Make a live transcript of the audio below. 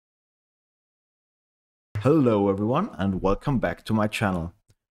Hello everyone and welcome back to my channel.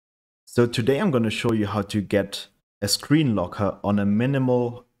 So today I'm going to show you how to get a screen locker on a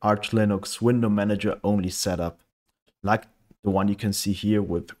minimal Arch Linux window manager only setup, like the one you can see here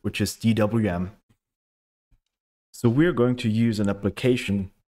which is DWM. So we're going to use an application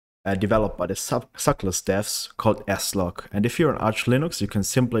developed by the suckless devs called Slock, and if you're on Arch Linux you can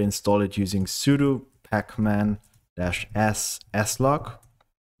simply install it using sudo pacman-s slock.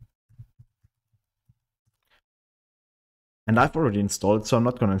 And I've already installed it, so I'm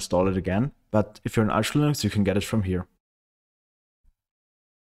not going to install it again. But if you're on Arch Linux, you can get it from here.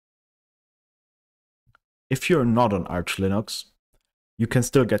 If you're not on Arch Linux, you can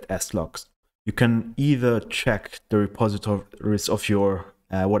still get slocks. You can either check the repositories of your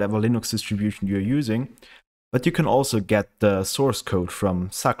whatever Linux distribution you're using, but you can also get the source code from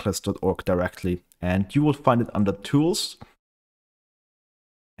suckless.org directly. And you will find it under Tools,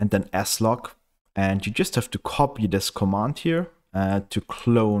 and then slock. And you just have to copy this command here to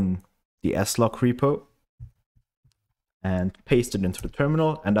clone the slock repo and paste it into the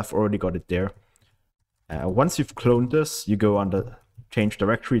terminal, and I've already got it there. Once you've cloned this, you go under change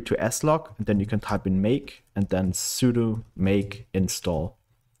directory to slock, and then you can type in make and then sudo make install.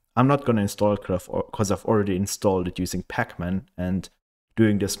 I'm not going to install it because I've already installed it using pacman, and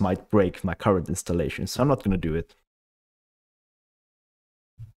doing this might break my current installation, so I'm not going to do it.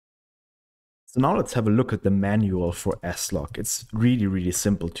 So now let's have a look at the manual for slock. It's really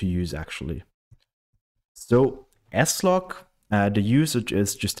simple to use actually. So slock, the usage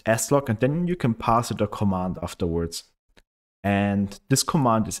is just slock, and then you can pass it a command afterwards. And this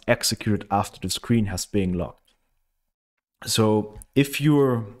command is executed after the screen has been locked. So if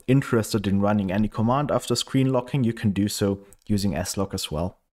you're interested in running any command after screen locking, you can do so using slock as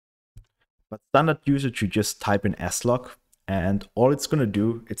well. But standard usage, you just type in slock. And all it's going to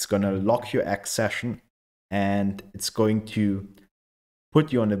do, it's going to lock your X session, and it's going to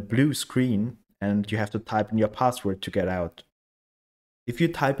put you on a blue screen, and you have to type in your password to get out. If you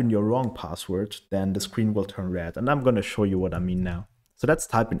type in your wrong password, then the screen will turn red, and I'm going to show you what I mean now. So let's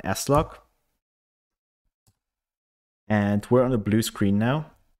type in slock, and we're on a blue screen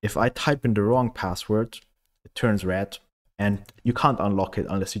now. If I type in the wrong password, it turns red, and you can't unlock it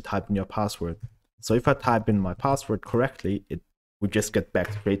unless you type in your password. So if I type in my password correctly, it would just get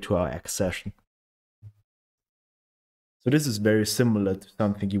back straight to our X session. So this is very similar to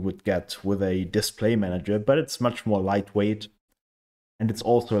something you would get with a display manager, but it's much more lightweight, and it's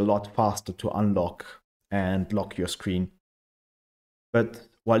also a lot faster to unlock and lock your screen. But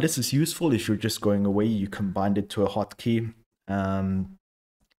while this is useful, if you're just going away, you can bind it to a hotkey.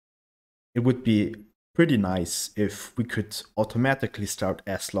 It would be pretty nice if we could automatically start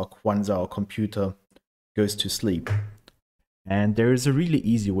slock once our computer goes to sleep. And there is a really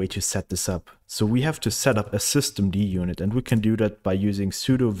easy way to set this up. So we have to set up a systemd unit, and we can do that by using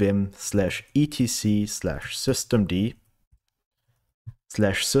sudo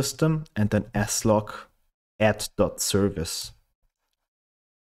vim/etc/systemd/system and then slock add.service.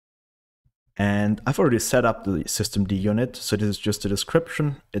 And I've already set up the systemd unit, so this is just a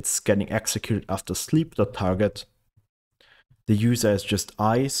description. It's getting executed after sleep.target. The user is just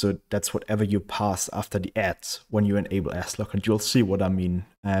I, so that's whatever you pass after the add when you enable slock, and you'll see what I mean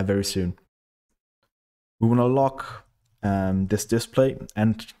very soon. We want to lock this display,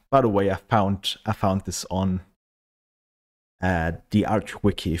 and by the way, I found this on the Arch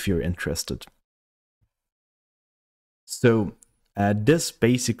wiki if you're interested. So this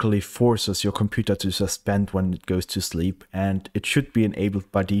basically forces your computer to suspend when it goes to sleep, and it should be enabled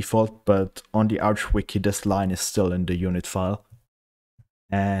by default, but on the Arch wiki this line is still in the unit file.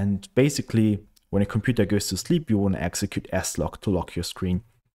 And basically, when a computer goes to sleep, you want to execute slock to lock your screen.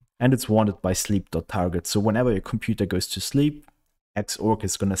 And it's wanted by sleep.target. So whenever your computer goes to sleep, Xorg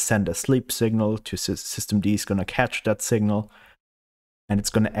is going to send a sleep signal to systemd, is going to catch that signal, and it's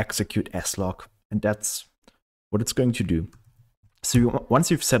going to execute slock. And that's what it's going to do. So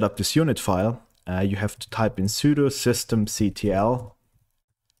once you've set up this unit file, you have to type in sudo systemctl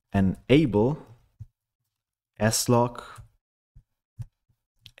enable slock,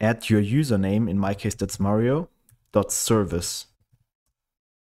 add your username, in my case that's Mario.service.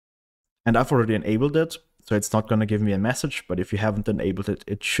 And I've already enabled it, so it's not going to give me a message, but if you haven't enabled it,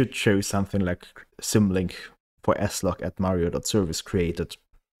 it should show something like symlink for slock at Mario.service created.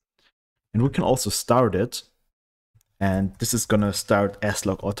 And we can also start it. And this is going to start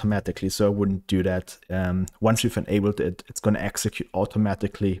slock automatically, so I wouldn't do that. Once you've enabled it, it's going to execute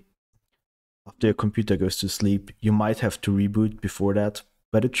automatically after your computer goes to sleep. You might have to reboot before that,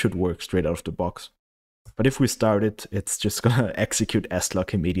 but it should work straight out of the box. But if we start it, it's just going to execute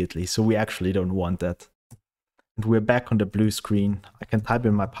slock immediately, so we actually don't want that. And we're back on the blue screen. I can type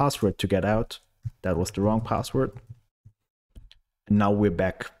in my password to get out. That was the wrong password. And now we're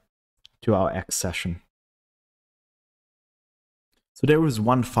back to our X session. So there is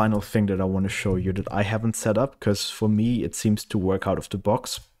one final thing that I want to show you that I haven't set up, because for me it seems to work out of the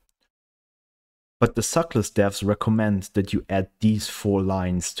box. But the suckless devs recommend that you add these 4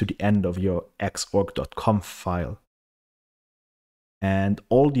 lines to the end of your xorg.conf file. And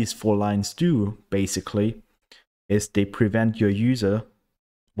all these 4 lines do, basically, is they prevent your user,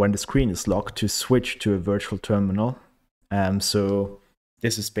 when the screen is locked, to switch to a virtual terminal. So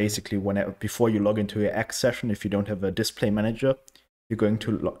this is basically before you log into your X session, if you don't have a display manager, you're going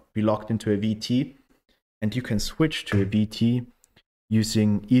to be logged into a VT, and you can switch to a VT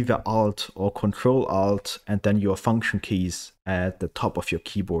using either Alt or Control Alt and then your function keys at the top of your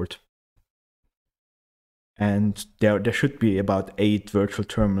keyboard. And there should be about 8 virtual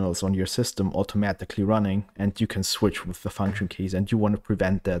terminals on your system automatically running, and you can switch with the function keys, and you want to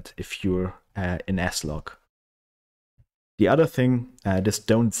prevent that if you're in Slock. The other thing, this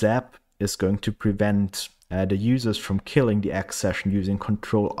don't zap is going to prevent the users from killing the X session using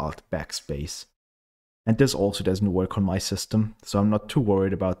Control Alt backspace. And this also doesn't work on my system, so I'm not too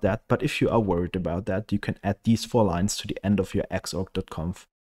worried about that. But if you are worried about that, you can add these 4 lines to the end of your xorg.conf,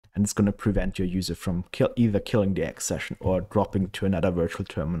 and it's going to prevent your user from either killing the X session or dropping to another virtual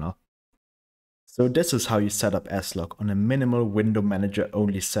terminal. So this is how you set up Slock on a minimal window manager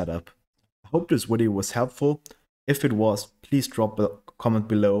only setup. I hope this video was helpful. If it was, please drop a comment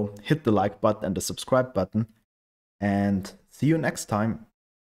below, hit the like button and the subscribe button, and see you next time.